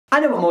I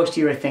know what most of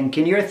you are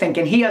thinking. You're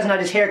thinking he hasn't had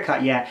his hair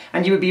cut yet,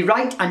 and you would be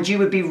right and you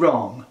would be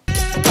wrong.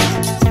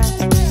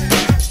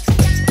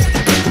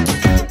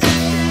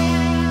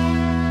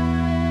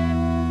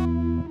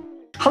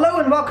 Hello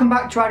and welcome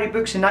back to Ari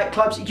Books and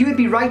Nightclubs. You would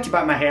be right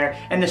about my hair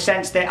in the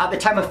sense that at the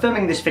time of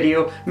filming this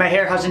video, my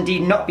hair has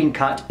indeed not been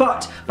cut,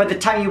 but by the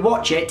time you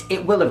watch it,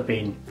 it will have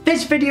been.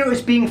 This video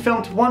is being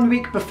filmed 1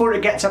 week before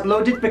it gets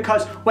uploaded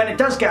because when it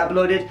does get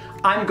uploaded,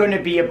 I'm going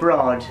to be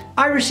abroad.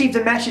 I received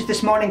a message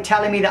this morning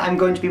telling me that I'm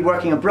going to be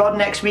working abroad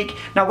next week.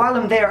 Now while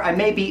I'm there, I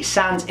may be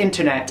sans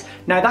internet.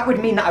 Now that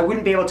would mean that I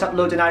wouldn't be able to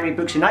upload an Ari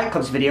Books and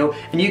Nightclubs video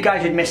and you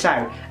guys would miss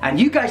out. And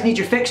you guys need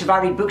your fix of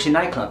Ari Books and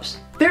Nightclubs.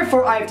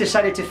 Therefore, I've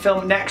decided to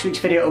film next week's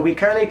video a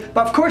week early,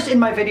 but of course in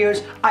my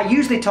videos, I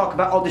usually talk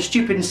about all the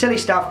stupid and silly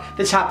stuff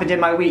that's happened in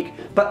my week,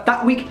 but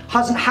that week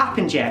hasn't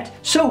happened yet,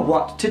 so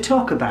what to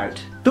talk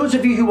about? Those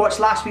of you who watched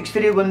last week's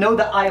video will know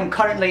that I am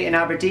currently in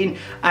Aberdeen,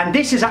 and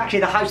this is actually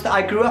the house that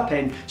I grew up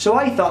in, so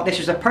I thought this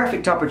was a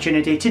perfect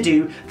opportunity to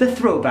do the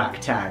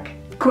throwback tag.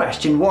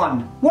 Question 1.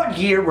 What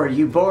year were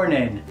you born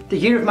in? The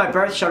year of my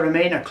birth shall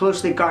remain a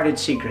closely guarded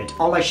secret.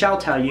 All I shall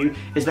tell you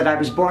is that I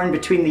was born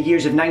between the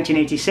years of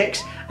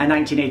 1986 and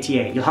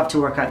 1988. You'll have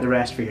to work out the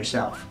rest for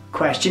yourself.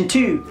 Question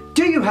 2.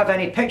 Do you have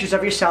any pictures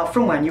of yourself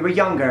from when you were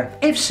younger?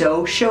 If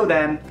so, show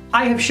them.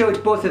 I have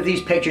showed both of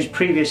these pictures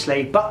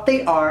previously, but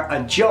they are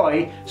a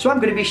joy, so I'm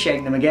going to be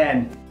showing them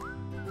again.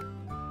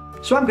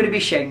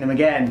 Showing them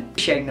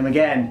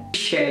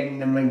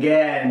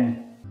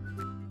again.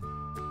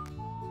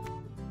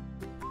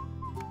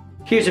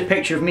 Here's a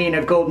picture of me in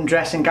a golden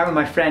dressing gown with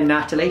my friend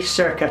Natalie,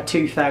 circa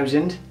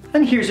 2000.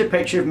 And here's a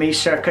picture of me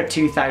circa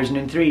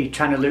 2003,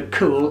 trying to look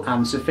cool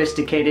and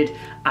sophisticated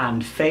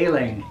and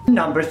failing.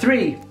 Number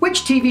 3.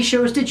 Which TV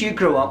shows did you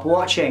grow up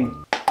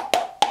watching?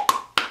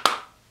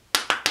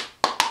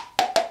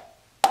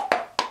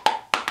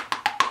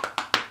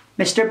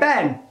 Mr.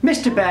 Ben.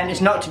 Mr. Ben is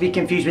not to be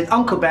confused with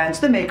Uncle Ben's,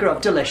 the maker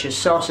of delicious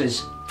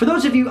sauces. For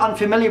those of you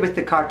unfamiliar with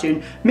the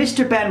cartoon,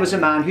 Mr. Ben was a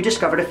man who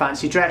discovered a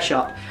fancy dress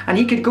shop, and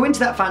he could go into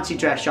that fancy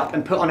dress shop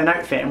and put on an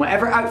outfit, and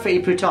whatever outfit he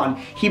put on,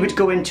 he would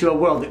go into a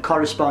world that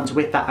corresponds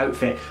with that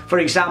outfit. For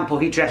example,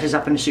 he dresses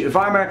up in a suit of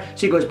armour,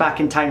 so he goes back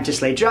in time to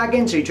slay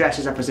dragons, or he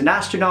dresses up as an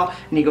astronaut,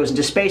 and he goes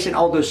into space and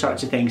all those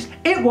sorts of things.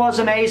 It was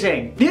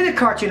amazing! The other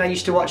cartoon I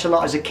used to watch a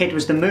lot as a kid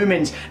was the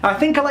Moomins. Now I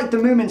think I liked the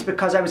Moomins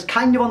because I was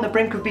kind of on the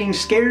brink of being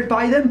scared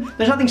by them.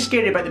 There's nothing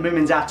scary about the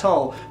Moomins at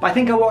all, but I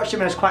think I watched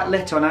them when I was quite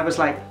little and I was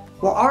like,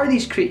 what are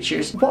these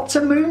creatures? What's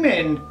a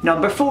Moomin?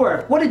 Number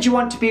 4. What did you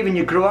want to be when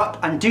you grew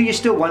up, and do you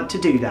still want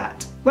to do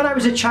that? When I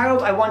was a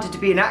child, I wanted to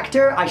be an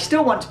actor, I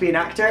still want to be an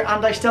actor,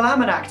 and I still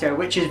am an actor,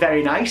 which is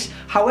very nice.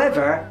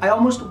 However, I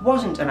almost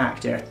wasn't an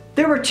actor.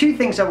 There were 2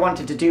 things I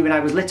wanted to do when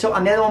I was little,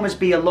 and the other one was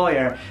be a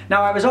lawyer.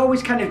 Now, I was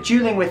always kind of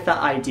dueling with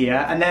that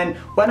idea, and then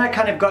when I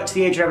kind of got to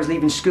the age where I was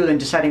leaving school and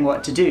deciding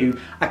what to do,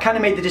 I kind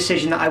of made the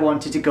decision that I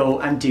wanted to go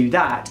and do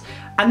that.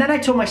 And then I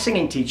told my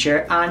singing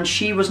teacher, and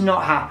she was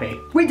not happy.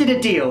 We did a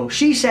deal.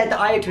 She said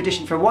that I had to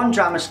audition for one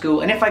drama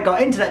school, and if I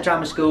got into that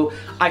drama school,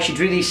 I should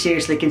really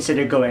seriously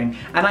consider going.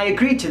 And I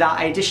agreed to that.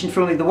 I auditioned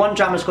for only the one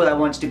drama school I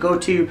wanted to go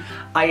to.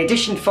 I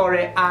auditioned for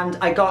it, and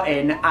I got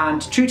in,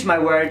 and true to my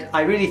word,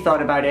 I really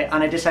thought about it,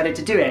 and I decided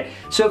to do it.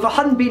 So if it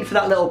hadn't been for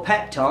that little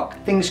pep talk,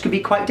 things could be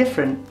quite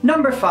different.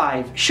 Number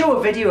 5. Show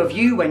a video of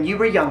you when you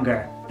were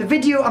younger. The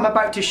video I'm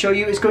about to show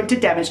you is going to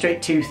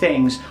demonstrate 2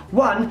 things.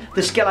 1,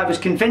 the skill I was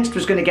convinced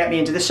was going to get me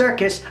into the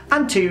circus,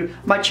 and 2,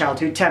 my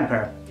childhood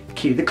temper.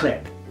 Cue the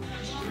clip.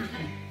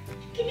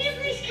 Can you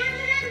please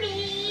camera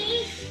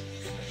me?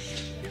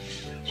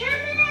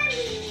 Camera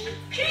me,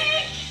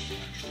 click!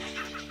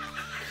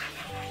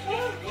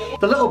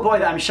 The little boy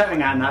that I'm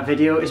shouting at in that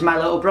video is my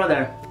little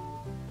brother.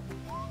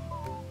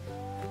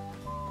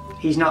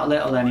 He's not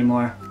little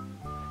anymore.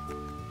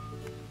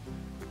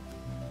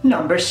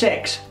 Number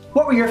 6.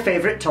 What were your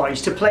favourite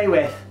toys to play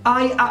with?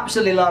 I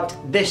absolutely loved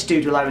this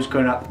dude while I was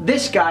growing up.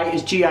 This guy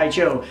is G.I.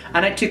 Joe,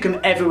 and I took him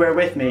everywhere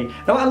with me.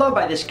 Now what I love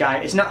about this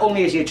guy is not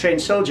only is he a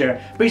trained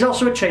soldier, but he's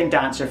also a trained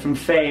dancer from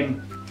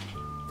Fame.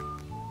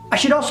 I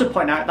should also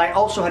point out that I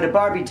also had a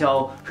Barbie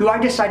doll, who I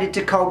decided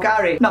to call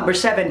Gary. Number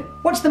 7.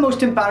 What's the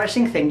most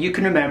embarrassing thing you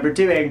can remember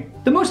doing?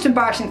 The most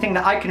embarrassing thing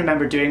that I can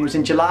remember doing was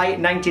in July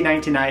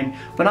 1999,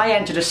 when I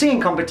entered a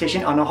singing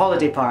competition on a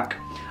holiday park.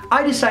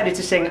 I decided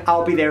to sing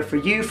I'll Be There For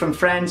You from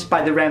Friends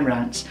by the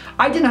Rembrandts.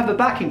 I didn't have a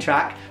backing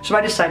track, so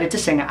I decided to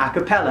sing it a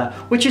cappella,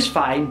 which is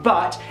fine,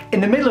 but in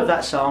the middle of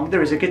that song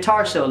there is a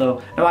guitar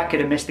solo. Now I could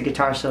have missed the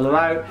guitar solo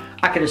out,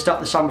 I could have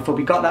stopped the song before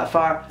we got that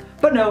far,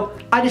 but no,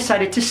 I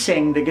decided to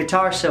sing the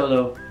guitar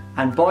solo.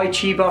 And boy,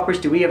 Chi Boppers,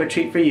 do we have a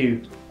treat for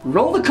you.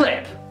 Roll the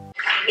clip!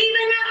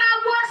 Even if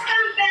I was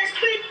confessed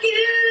with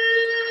you,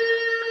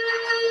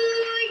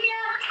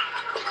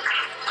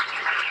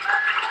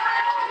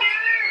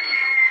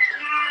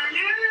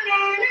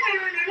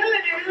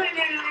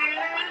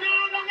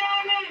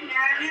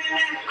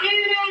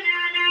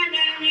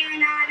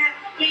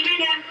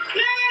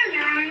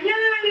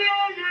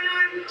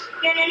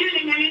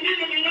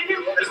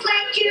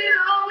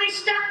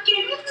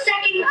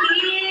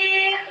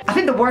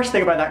 worst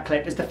thing about that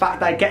clip is the fact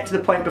that I get to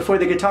the point before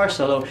the guitar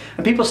solo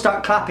and people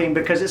start clapping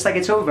because it's like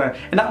it's over,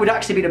 and that would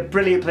actually be a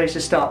brilliant place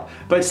to stop,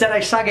 but instead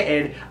I sang it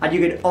in and you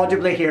could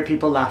audibly hear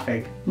people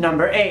laughing.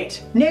 Number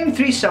 8. Name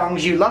 3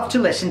 songs you loved to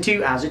listen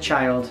to as a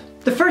child.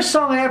 The first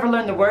song I ever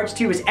learned the words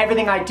to was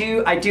Everything I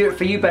Do It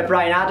For You by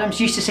Bryan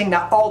Adams. Used to sing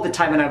that all the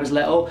time when I was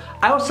little.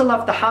 I also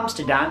loved the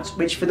hamster dance,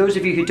 which for those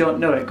of you who don't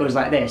know it goes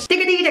like this.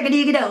 And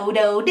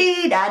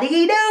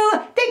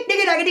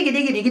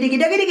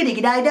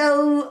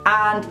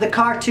the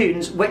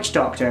cartoons Witch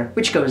Doctor,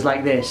 which goes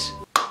like this.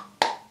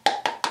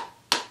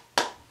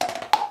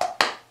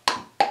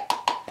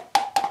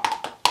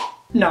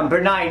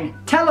 Number 9.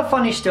 Tell a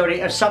funny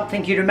story of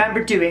something you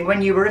remember doing when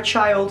you were a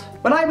child.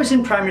 When I was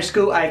in primary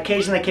school, I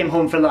occasionally came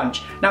home for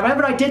lunch. Now,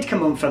 whenever I did come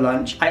home for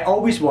lunch, I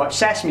always watched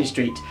Sesame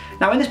Street.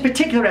 Now, in this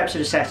particular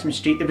episode of Sesame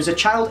Street, there was a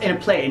child in a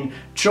plane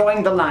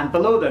drawing the land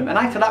below them, and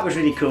I thought that was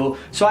really cool,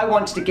 so I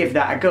wanted to give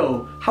that a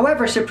go.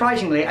 However,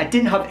 surprisingly, I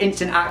didn't have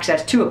instant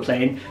access to a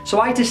plane, so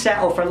I had to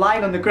settle for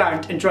lying on the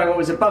ground and drawing what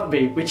was above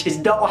me, which is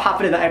not what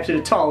happened in that episode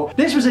at all.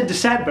 This was in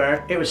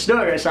December, it was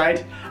snowing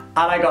outside,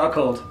 and I got a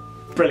cold.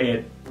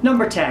 Brilliant.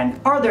 Number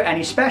 10. Are there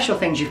any special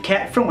things you've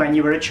kept from when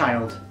you were a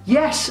child?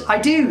 Yes, I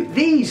do.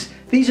 These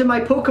are my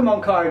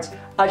Pokemon cards.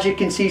 As you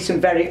can see, some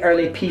very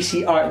early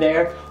PC art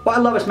there. What I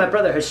love is my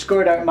brother has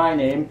scored out my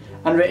name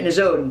and written his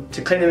own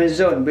to claim them as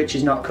his own, which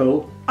is not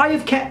cool. I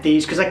have kept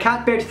these because I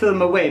can't bear to throw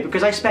them away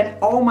because I spent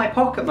all my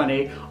pocket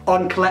money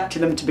on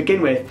collecting them to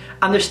begin with,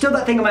 and there's still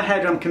that thing in my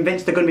head where I'm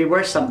convinced they're going to be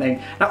worth something.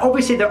 Now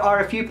obviously there are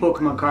a few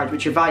Pokemon cards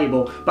which are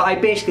valuable, but I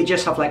basically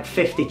just have like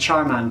 50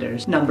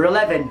 Charmanders. Number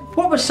 11.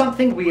 What was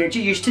something weird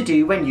you used to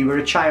do when you were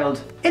a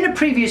child? In a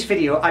previous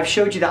video I've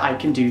showed you that I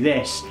can do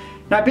this.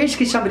 Now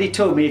basically somebody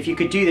told me if you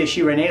could do this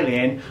you were an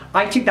alien.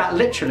 I took that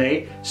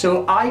literally,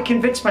 so I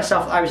convinced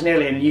myself that I was an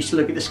alien and used to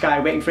look at the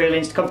sky waiting for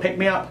aliens to come pick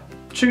me up.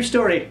 True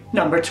story.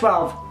 Number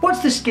 12.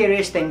 What's the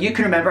scariest thing you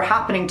can remember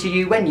happening to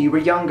you when you were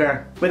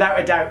younger? Without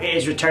a doubt it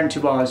is Return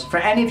to Oz. For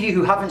any of you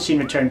who haven't seen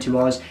Return to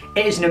Oz,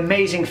 it is an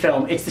amazing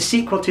film. It's the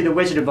sequel to The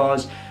Wizard of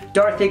Oz.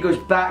 Dorothy goes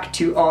back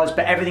to Oz,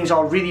 but everything's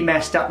all really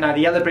messed up now. The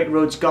yellow brick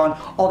road's gone,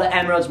 all the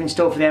emeralds have been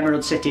stolen from the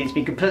Emerald City, and it's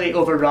been completely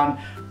overrun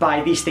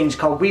by these things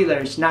called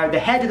Wheelers. Now the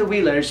head of the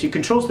Wheelers, who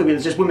controls the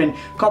Wheelers, is this woman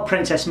called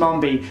Princess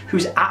Mombi,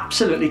 who's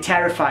absolutely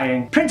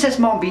terrifying. Princess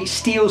Mombi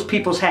steals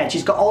people's heads.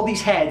 She's got all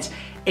these heads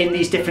in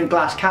these different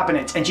glass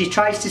cabinets, and she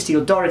tries to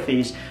steal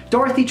Dorothy's.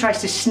 Dorothy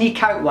tries to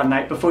sneak out one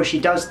night before she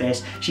does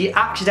this. She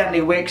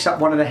accidentally wakes up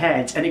one of the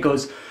heads and it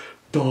goes,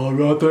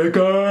 "Dorothy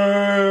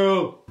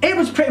girl!" It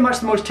was pretty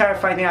much the most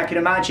terrifying thing I could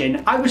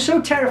imagine. I was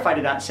so terrified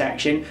of that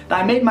section that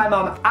I made my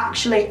mum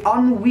actually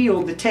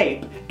unwheel the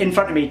tape in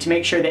front of me to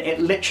make sure that it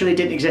literally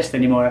didn't exist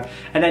anymore.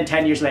 And then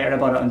 10 years later I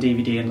bought it on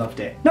DVD and loved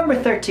it. Number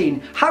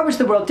 13. How is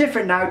the world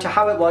different now to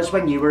how it was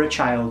when you were a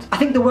child? I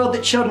think the world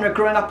that children are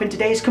growing up in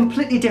today is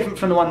completely different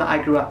from the one that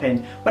I grew up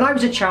in. When I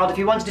was a child, if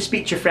you wanted to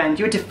speak to your friend,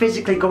 you had to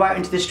physically go out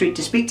into the street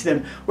to speak to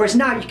them. Whereas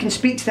now you can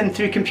speak to them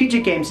through computer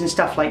games and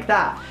stuff like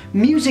that.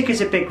 Music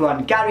is a big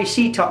one. Gary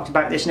C talked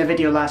about this in a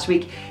video last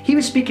week. He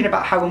was speaking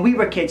about how when we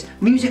were kids,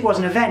 music was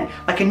an event.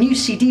 Like a new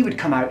CD would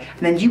come out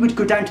and then you would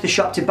go down to the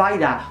shop to buy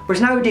that.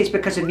 Whereas nowadays,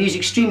 because of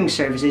music streaming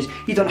services,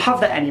 you don't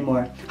have that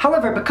anymore.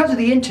 However, because of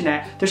the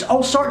internet, there's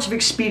all sorts of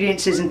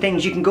experiences and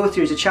things you can go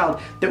through as a child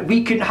that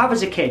we couldn't have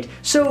as a kid.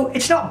 So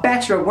it's not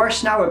better or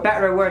worse now or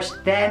better or worse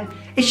then.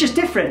 It's just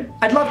different.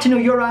 I'd love to know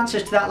your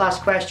answers to that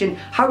last question.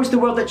 How is the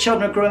world that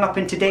children are growing up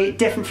in today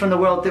different from the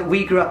world that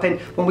we grew up in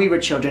when we were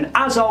children?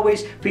 As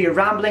always, put your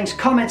ramblings,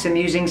 comments and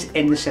musings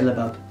in the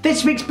syllabub.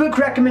 This week's book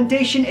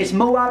recommendation is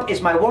Moab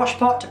is My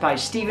Washpot by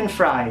Stephen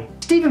Fry.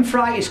 Stephen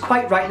Fry is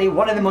quite rightly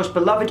one of the most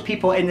beloved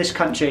people in this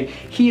country.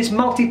 He is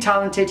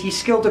multi-talented, he's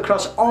skilled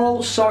across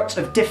all sorts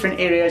of different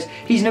areas.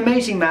 He's an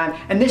amazing man,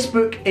 and this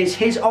book is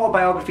his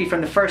autobiography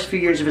from the first few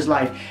years of his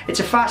life.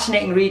 It's a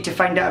fascinating read to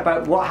find out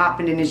about what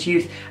happened in his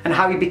youth and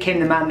how he became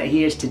the man that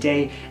he is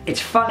today. It's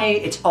funny,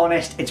 it's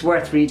honest, it's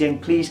worth reading.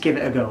 Please give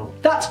it a go.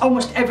 That's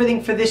almost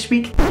everything for this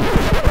week.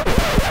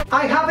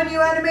 I have a new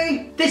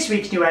enemy! This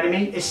week's new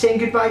enemy is saying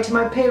goodbye to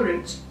my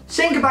parents.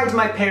 Saying goodbye to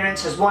my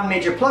parents has one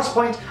major plus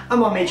point and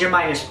one major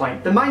minus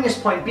point. The minus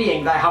point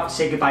being that I have to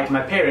say goodbye to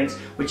my parents,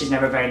 which is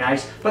never very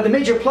nice, but the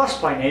major plus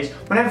point is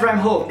whenever I'm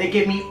home they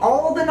give me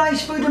all the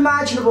nice food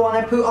imaginable and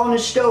I put on a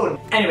stone.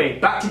 Anyway,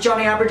 back to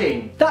Johnny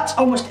Aberdeen. That's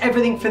almost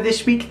everything for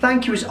this week.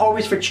 Thank you as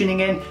always for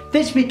tuning in.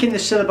 This week in the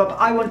syllabub,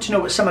 I want to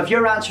know what some of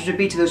your answers would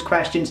be to those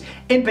questions.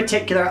 In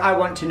particular, I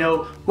want to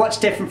know what's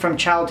different from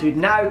childhood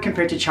now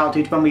compared to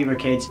childhood when we were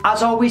kids.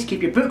 As always,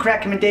 keep your book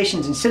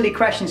recommendations and silly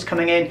questions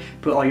coming in.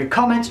 Put all your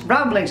comments,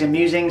 ramblings and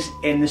musings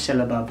in the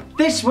syllabub.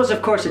 This was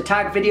of course a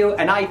tag video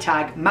and I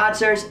tag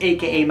Madzers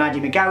aka Maddie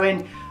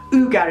McGowan,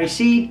 Gary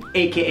C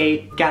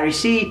aka Gary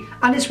C,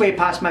 and it's way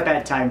past my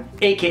bedtime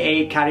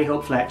aka Carrie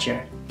Hope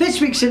Fletcher.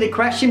 This week's silly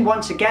question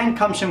once again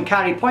comes from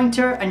Carrie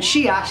Pointer and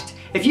she asked,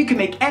 if you could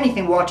make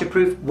anything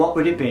waterproof, what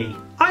would it be?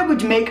 I I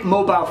would make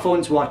mobile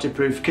phones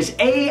waterproof because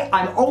A,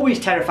 I'm always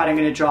terrified I'm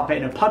going to drop it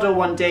in a puddle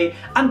one day,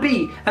 and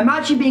B,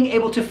 imagine being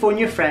able to phone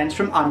your friends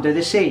from under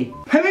the sea.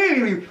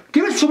 Hey,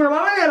 give us some.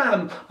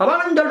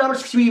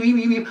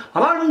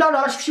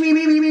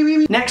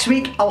 Next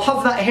week, I'll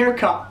have that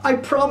haircut, I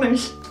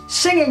promise.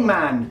 Singing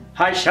man,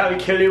 I shall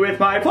kill you with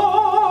my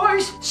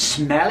voice.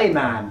 Smelly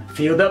man,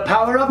 feel the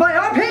power of my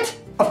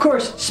armpit. Of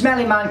course,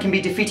 smelly man can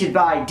be defeated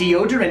by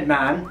deodorant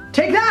man.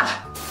 Take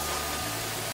that!